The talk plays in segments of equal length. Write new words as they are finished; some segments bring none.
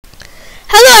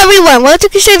Hello everyone, welcome to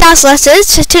Krishna lessons.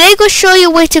 So today I'm going to show you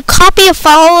a way to copy a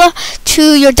file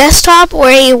to your desktop or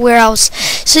anywhere else.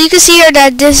 So you can see here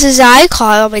that this is an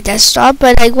icon on my desktop,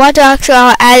 but I want to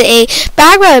actually add a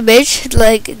background image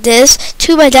like this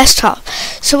to my desktop.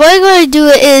 So what I'm going to do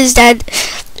is that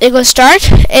I'm going to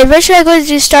start, and eventually I'm going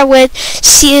to start with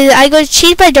I'm going to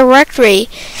change my directory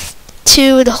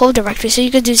to the home directory. So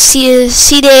you can do cd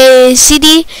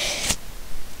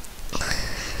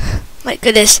my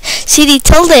goodness, cd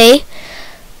tilde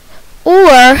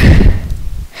or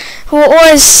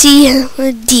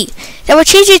cd. That will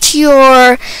change it to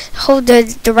your home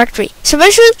directory. So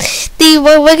eventually,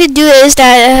 what we can do is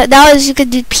that now you can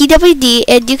do pwd,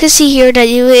 and you can see here that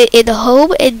you in the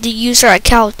home and the user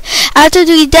account. After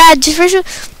doing that, just first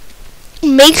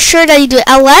make sure that you do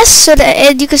ls so that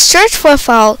and you can search for a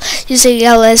file using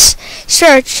ls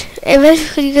search.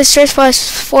 Eventually you can search for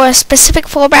a specific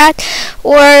format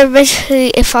or eventually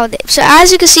a file name. So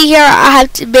as you can see here, I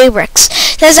have Mavericks.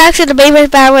 That's actually the Mavericks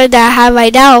background that I have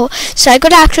right now. So I'm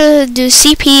gonna actually do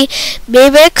cp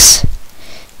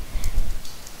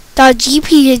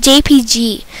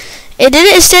mavericks.jpg. And then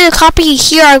instead of copying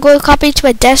here, I'm going to copy it to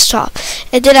my desktop,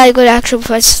 and then I'm going to actually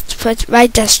put my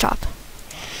desktop.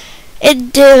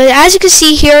 And as you can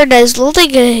see here, there's loading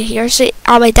here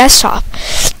on my desktop.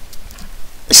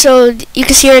 So you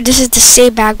can see here, this is the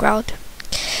same background.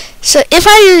 So if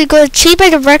I go change my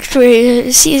directory,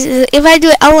 if I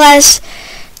do ls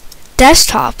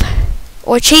desktop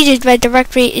or change my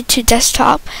directory into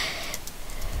desktop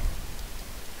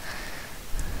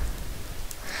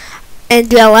and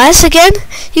do ls again,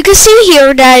 you can see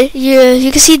here that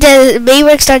you can see the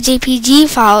mavericks.jpg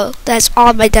file that's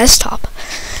on my desktop.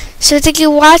 So thank you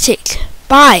for watching.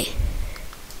 Bye.